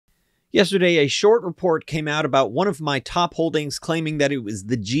Yesterday, a short report came out about one of my top holdings claiming that it was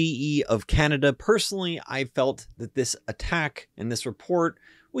the GE of Canada. Personally, I felt that this attack and this report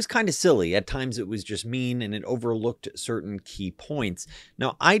was kind of silly. At times it was just mean and it overlooked certain key points.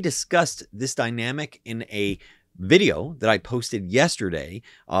 Now, I discussed this dynamic in a video that I posted yesterday,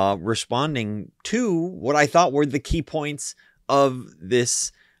 responding to what I thought were the key points of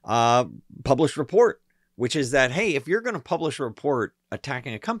this published report, which is that, hey, if you're going to publish a report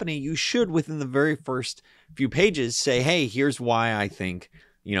attacking a company, you should, within the very first few pages, say, hey, here's why I think,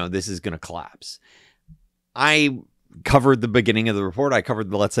 this is going to collapse. I covered the beginning of the report. I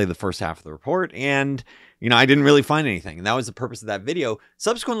covered let's say the first half of the report, and, I didn't really find anything. And that was the purpose of that video.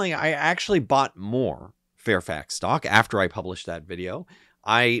 Subsequently, I actually bought more FAIRFAX stock after I published that video.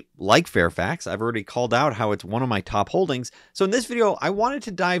 I like FAIRFAX. I've already called out how it's one of my top holdings. So in this video, I wanted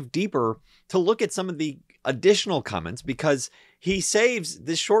to dive deeper to look at some of the additional comments, because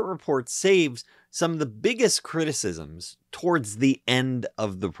this short report saves some of the biggest criticisms towards the end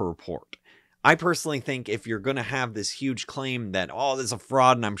of the report. I personally think if you're going to have this huge claim that, oh, there's a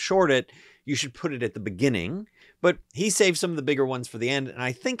fraud and I'm short it, you should put it at the beginning. But he saved some of the bigger ones for the end, and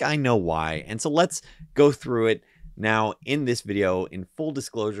I think I know why. And so let's go through it now in this video. In full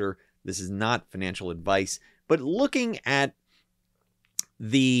disclosure, this is not financial advice, but looking at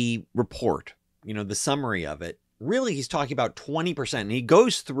the report, the summary of it, really he's talking about 20%. And he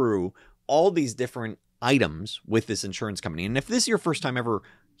goes through all these different items with this insurance company. And if this is your first time ever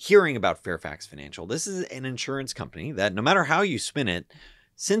hearing about FAIRFAX Financial, this is an insurance company that, no matter how you spin it,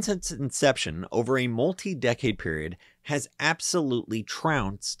 since its inception over a multi-decade period, has absolutely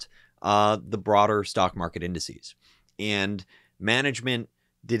trounced the broader stock market indices. And management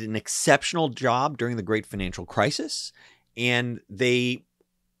did an exceptional job during the great financial crisis, and they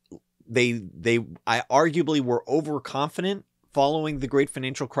arguably were overconfident following the great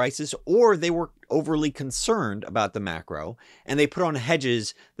financial crisis, or they were overly concerned about the macro, and they put on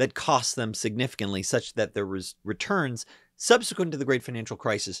hedges that cost them significantly, such that their returns subsequent to the great financial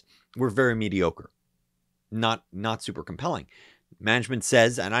crisis were very mediocre, not super compelling. Management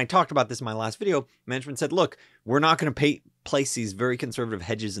says, and I talked about this in my last video, management said, look, we're not going to place these very conservative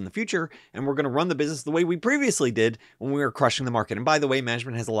hedges in the future, and we're going to run the business the way we previously did when we were crushing the market. And by the way,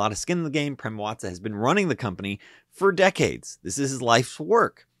 management has a lot of skin in the game. Prem Watsa has been running the company for decades. This is his life's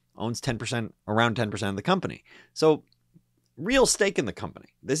work. Owns around 10% of the company. So real stake in the company.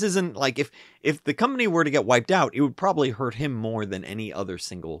 This isn't like if the company were to get wiped out, it would probably hurt him more than any other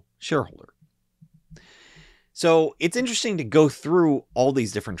single shareholder. So it's interesting to go through all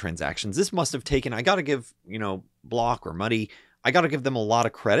these different transactions. This must have taken, I got to give, Block or Muddy, I got to give them a lot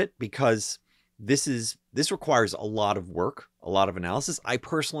of credit, because this requires a lot of work, a lot of analysis. I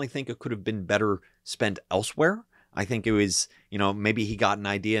personally think it could have been better spent elsewhere. I think it was, maybe he got an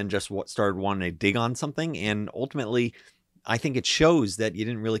idea and just started wanting to dig on something. And ultimately, I think it shows that you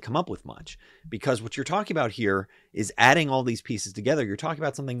didn't really come up with much, because what you're talking about here is adding all these pieces together. You're talking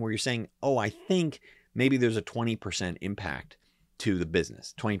about something where you're saying, oh, I think maybe there's a 20% impact to the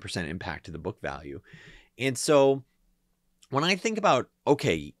business, 20% impact to the book value. And so when I think about,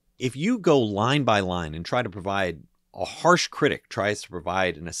 okay, if you go line by line and try to provide, a harsh critic tries to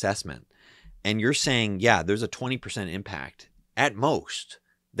provide an assessment, and you're saying, yeah, there's a 20% impact at most,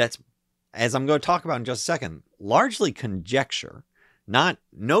 that's, as I'm going to talk about in just a second, largely conjecture,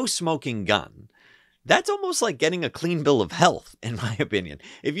 no smoking gun. That's almost like getting a clean bill of health, in my opinion.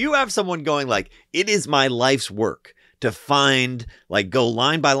 If you have someone going like, it is my life's work to find, go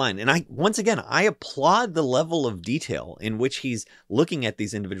line by line. And I applaud the level of detail in which he's looking at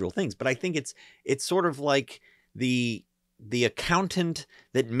these individual things. But I think it's sort of like the accountant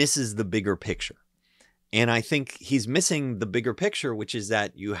that misses the bigger picture. And I think he's missing the bigger picture, which is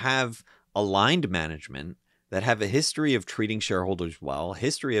that you have aligned management that have a history of treating shareholders well, a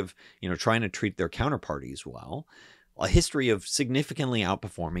history of, trying to treat their counterparties well, a history of significantly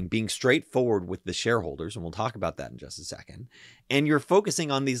outperforming, being straightforward with the shareholders, and we'll talk about that in just a second. And you're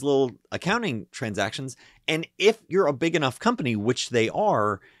focusing on these little accounting transactions. And if you're a big enough company, which they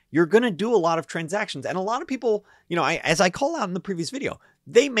are, you're going to do a lot of transactions. And a lot of people, as I call out in the previous video,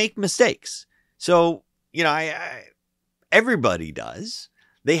 they make mistakes. So, everybody does.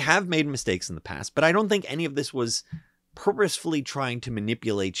 They have made mistakes in the past, but I don't think any of this was purposefully trying to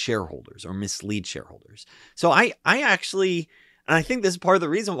manipulate shareholders or mislead shareholders. So I actually, and I think this is part of the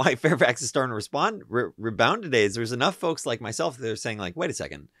reason why FAIRFAX is starting to rebound today, is there's enough folks like myself that are saying like, wait a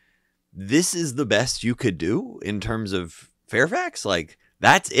second, this is the best you could do in terms of FAIRFAX?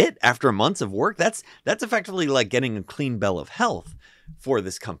 That's it after months of work? That's effectively like getting a clean bill of health for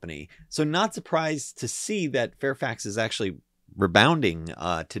this company. So not surprised to see that FAIRFAX is actually rebounding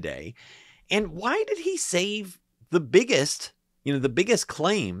today. And why did he save the biggest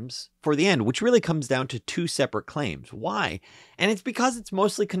claims for the end, which really comes down to two separate claims? Why? And it's because it's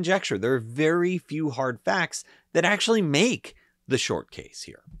mostly conjecture. There are very few hard facts that actually make the short case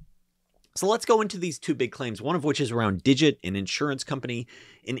here. So let's go into these two big claims, one of which is around Digit, an insurance company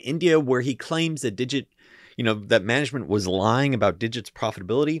in India, where he claims that Digit, that management was lying about Digit's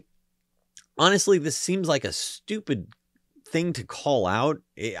profitability. Honestly, this seems like a stupid thing to call out.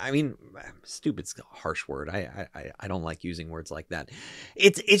 I mean, stupid's a harsh word. I don't like using words like that.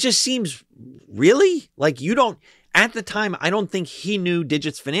 It just seems really like you don't, at the time, I don't think he knew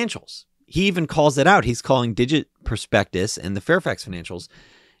Digit's financials. He even calls it out. He's calling Digit prospectus and the FAIRFAX financials.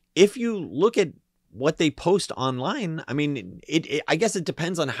 If you look at what they post online, I mean, I guess it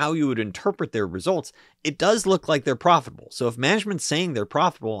depends on how you would interpret their results. It does look like they're profitable. So if management's saying they're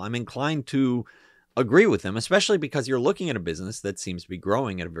profitable, I'm inclined to agree with them, especially because you're looking at a business that seems to be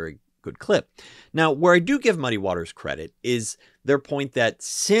growing at a very good clip. Now, where I do give Muddy Waters credit is their point that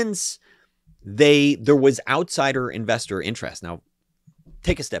since there was outsider investor interest. Now,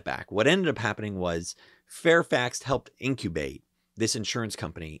 take a step back. What ended up happening was FAIRFAX helped incubate this insurance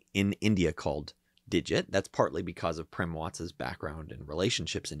company in India called Digit. That's partly because of Prem Watsa's background and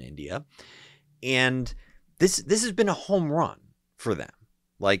relationships in India. And this has been a home run for them.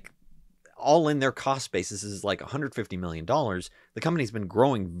 Like, all in their cost basis is like $150 million. The company's been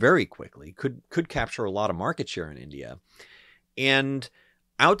growing very quickly, could capture a lot of market share in India. And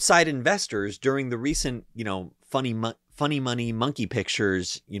outside investors during the recent, funny money monkey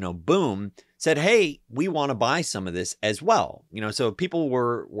pictures, boom, said, hey, we want to buy some of this as well. So people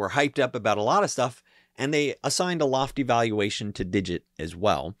were hyped up about a lot of stuff, and they assigned a lofty valuation to Digit as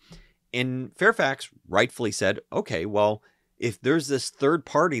well. And FAIRFAX rightfully said, okay, well, if there's this third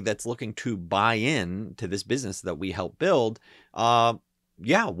party that's looking to buy in to this business that we help build,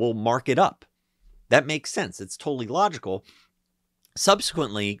 yeah, we'll mark it up. That makes sense. It's totally logical.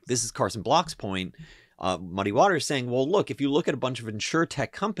 Subsequently, this is Carson Block's point, Muddy Waters saying, well, look, if you look at a bunch of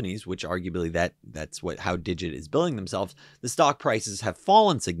insurtech companies, which arguably that's how Digit is billing themselves, the stock prices have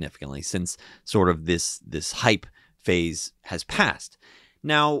fallen significantly since sort of this hype phase has passed.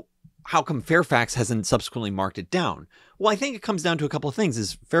 Now, how come FAIRFAX hasn't subsequently marked it down? Well, I think it comes down to a couple of things.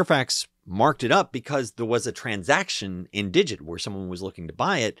 Is FAIRFAX marked it up because there was a transaction in Digit where someone was looking to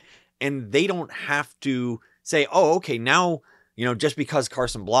buy it, and they don't have to say, oh, okay, now, just because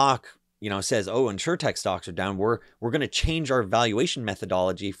Carson Block, says, oh, insurtech stocks are down, we're going to change our valuation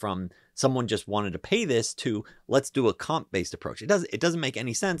methodology from someone just wanted to pay this to let's do a comp-based approach. It doesn't make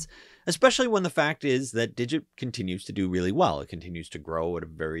any sense, especially when the fact is that Digit continues to do really well. It continues to grow at a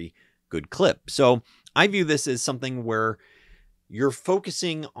very good clip. So I view this as something where you're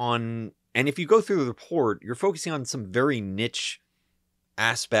focusing on, and if you go through the report, you're focusing on some very niche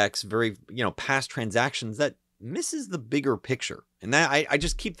aspects, very, past transactions that misses the bigger picture. And that I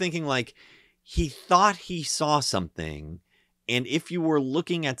just keep thinking like he thought he saw something. And if you were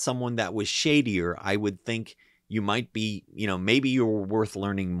looking at someone that was shadier, I would think you might be, maybe you're worth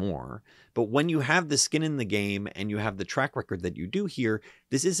learning more. But when you have the skin in the game and you have the track record that you do here,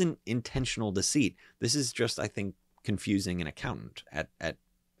 this isn't intentional deceit. This is just, I think, confusing an accountant at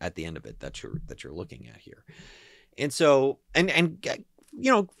the end of it that you're looking at here. And so, and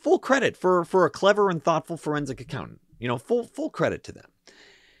full credit for a clever and thoughtful forensic accountant. Full credit to them.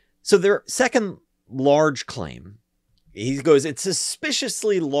 So their second large claim, he goes, it's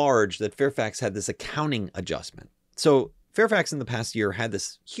suspiciously large that FAIRFAX had this accounting adjustment. So FAIRFAX in the past year had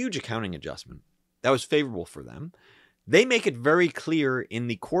this huge accounting adjustment that was favorable for them. They make it very clear in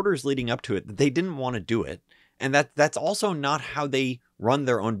the quarters leading up to it that they didn't want to do it. And that's also not how they run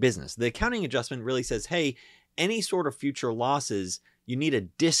their own business. The accounting adjustment really says, hey, any sort of future losses, you need a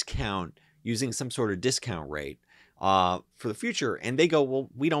discount using some sort of discount rate for the future. And they go, well,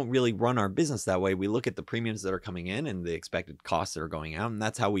 we don't really run our business that way. We look at the premiums that are coming in and the expected costs that are going out, and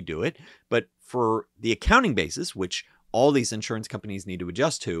that's how we do it. But for the accounting basis, which all these insurance companies need to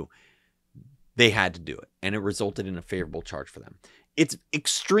adjust to, they had to do it. And it resulted in a favorable charge for them. It's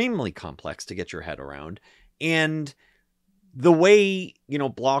extremely complex to get your head around. And the way,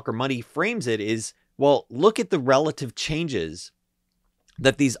 Block or Muddy frames it is, well, look at the relative changes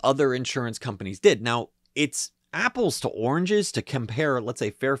that these other insurance companies did. Now, it's apples to oranges to compare, let's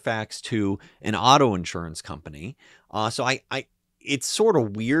say, FAIRFAX to an auto insurance company. So it's sort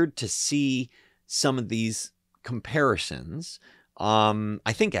of weird to see some of these comparisons.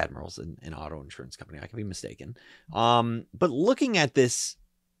 I think Admiral's an auto insurance company. I could be mistaken. But looking at this,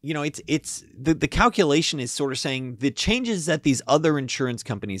 it's the calculation is sort of saying the changes that these other insurance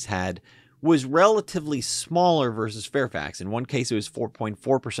companies had was relatively smaller versus FAIRFAX. In one case, it was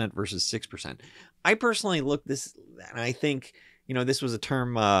 4.4% versus 6%. I personally look this, and I think, you know, this was a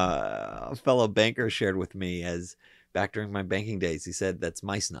term a fellow banker shared with me as back during my banking days. He said, that's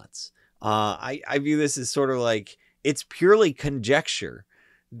mice nuts. I view this as sort of like, it's purely conjecture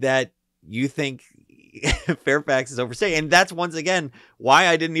that you think FAIRFAX is overstated. And that's once again why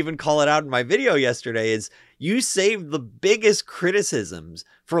I didn't even call it out in my video yesterday, is you saved the biggest criticisms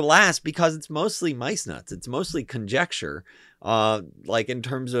for last because it's mostly mice nuts. It's mostly conjecture. Like in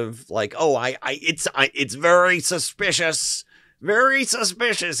terms of like, oh, it's very suspicious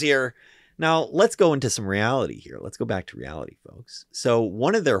here. Now let's go into some reality here. Let's go back to reality, folks. So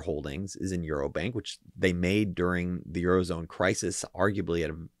one of their holdings is in Eurobank, which they made during the Eurozone crisis, arguably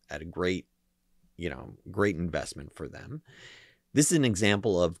at a great, you know, great investment for them. This is an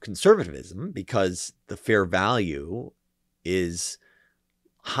example of conservatism because the fair value is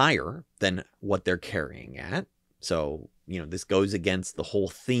higher than what they're carrying at. So, you know, this goes against the whole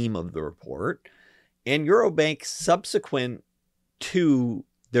theme of the report. And Eurobank, subsequent to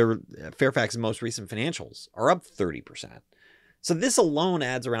their FAIRFAX's most recent financials, are up 30%. So this alone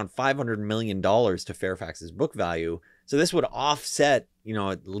adds around $500 million to FAIRFAX's book value. So this would offset, you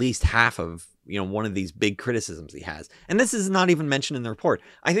know, at least half of, you know, one of these big criticisms he has. And this is not even mentioned in the report.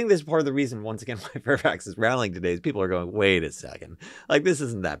 I think this is part of the reason, once again, why FAIRFAX is rallying today, is people are going, wait a second, like this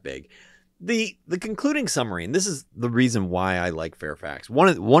isn't that big. The concluding summary, and this is the reason why I like FAIRFAX,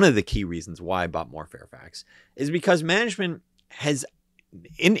 one of the key reasons why I bought more FAIRFAX, is because management has,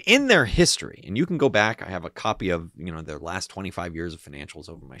 in their history, and you can go back, I have a copy of, you know, their last 25 years of financials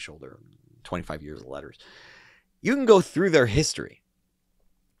over my shoulder, 25 years of letters. You can go through their history.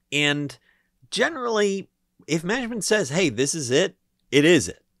 And generally, if management says, hey, this is it, it is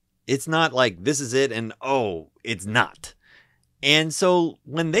it. It's not like this is it and, oh, it's not. And so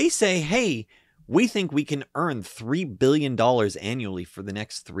when they say, hey, we think we can earn $3 billion annually for the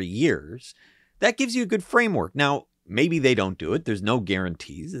next 3 years, that gives you a good framework. Now, maybe they don't do it. There's no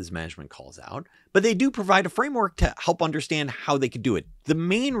guarantees, as management calls out, but they do provide a framework to help understand how they could do it. The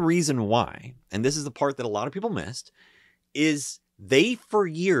main reason why, and this is the part that a lot of people missed, is they for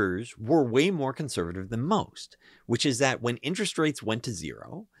years were way more conservative than most, which is that when interest rates went to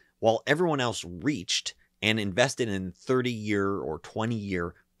zero, while everyone else reached and invested in 30-year or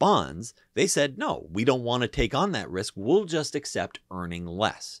 20-year bonds, they said, no, we don't want to take on that risk. We'll just accept earning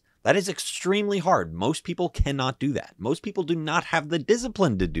less. That is extremely hard. Most people cannot do that. Most people do not have the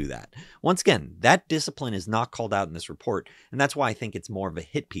discipline to do that. Once again, that discipline is not called out in this report. And that's why I think it's more of a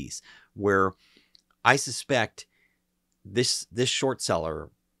hit piece, where I suspect this short seller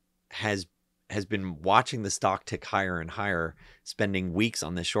has been watching the stock tick higher and higher, spending weeks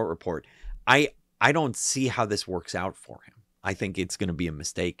on this short report. I don't see how this works out for him. I think it's going to be a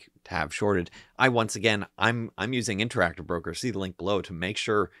mistake to have shorted. Once again, I'm using Interactive Broker, see the link below, to make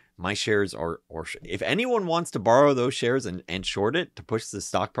sure my shares are, or if anyone wants to borrow those shares and short it to push the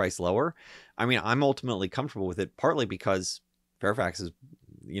stock price lower, I mean, I'm ultimately comfortable with it, partly because FAIRFAX is,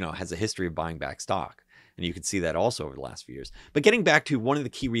 you know, has a history of buying back stock. And you can see that also over the last few years. But getting back to one of the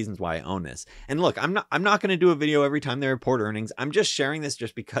key reasons why I own this. And look, I'm not going to do a video every time they report earnings. I'm just sharing this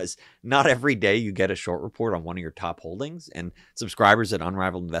just because not every day you get a short report on one of your top holdings. And subscribers at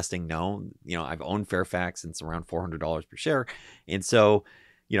Unrivaled Investing know, you know, I've owned FAIRFAX since around $400 per share. And so,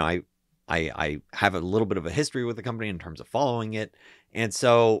 you know, I have a little bit of a history with the company in terms of following it. And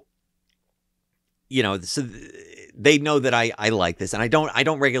so, you know, so they know that I like this, and I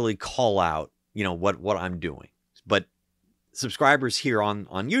don't regularly call out, you know, what I'm doing. But subscribers here on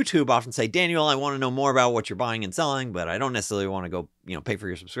YouTube often say, Daniel, I want to know more about what you're buying and selling, but I don't necessarily want to go, you know, pay for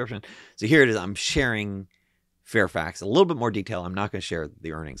your subscription. So here it is. I'm sharing FAIRFAX, a little bit more detail. I'm not going to share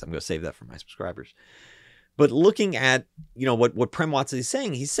the earnings. I'm going to save that for my subscribers. But looking at, you know, what Prem Watson is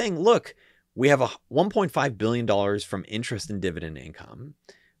saying, he's saying, look, we have a $1.5 billion from interest and dividend income.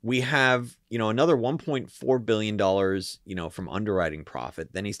 We have, you know, another $1.4 billion, you know, from underwriting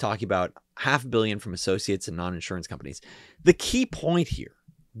profit. Then he's talking about $500 million from associates and non-insurance companies. The key point here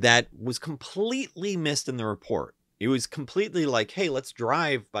that was completely missed in the report, it was completely like, hey, let's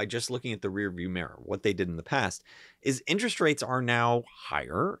drive by just looking at the rear view mirror, what they did in the past, is interest rates are now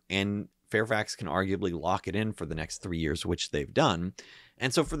higher, and FAIRFAX can arguably lock it in for the next 3 years, which they've done.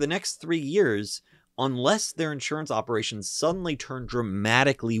 And so for the next 3 years, unless their insurance operations suddenly turn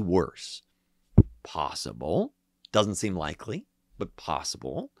dramatically worse, possible, doesn't seem likely, but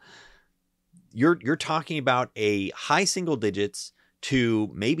possible, you're talking about a high single digits to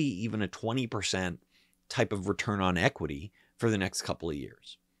maybe even a 20% type of return on equity for the next couple of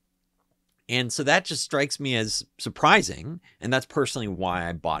years. And so that just strikes me as surprising, and that's personally why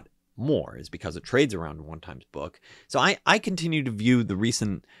I bought more is because it trades around 1 times book. So I continue to view the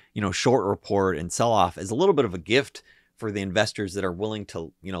recent, short report and sell-off as a little bit of a gift for the investors that are willing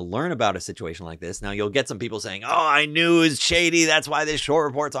to, learn about a situation like this. Now, you'll get some people saying, oh, I knew it was shady. That's why this short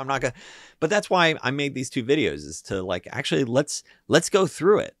report, so I'm not going to. But that's why I made these 2 videos, is to actually let's go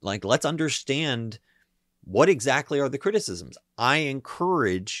through it. Let's understand what exactly are the criticisms. I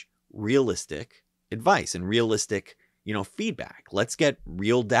encourage realistic advice and realistic, feedback. Let's get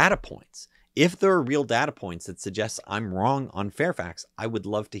real data points. If there are real data points that suggest I'm wrong on FAIRFAX, I would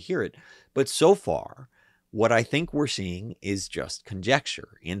love to hear it. But so far, what I think we're seeing is just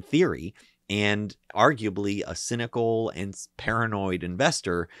conjecture and theory, and arguably a cynical and paranoid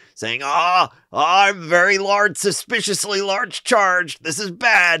investor saying, I'm very large, suspiciously large charge. This is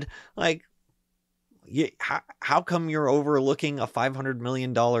bad. How come you're overlooking a $500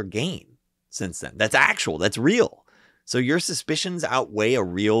 million gain since then? That's actual. That's real. So your suspicions outweigh a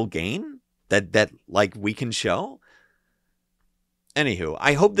real gain that we can show? Anywho,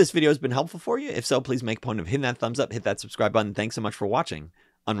 I hope this video has been helpful for you. If so, please make a point of hitting that thumbs up, hit that subscribe button. Thanks so much for watching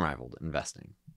Unrivaled Investing.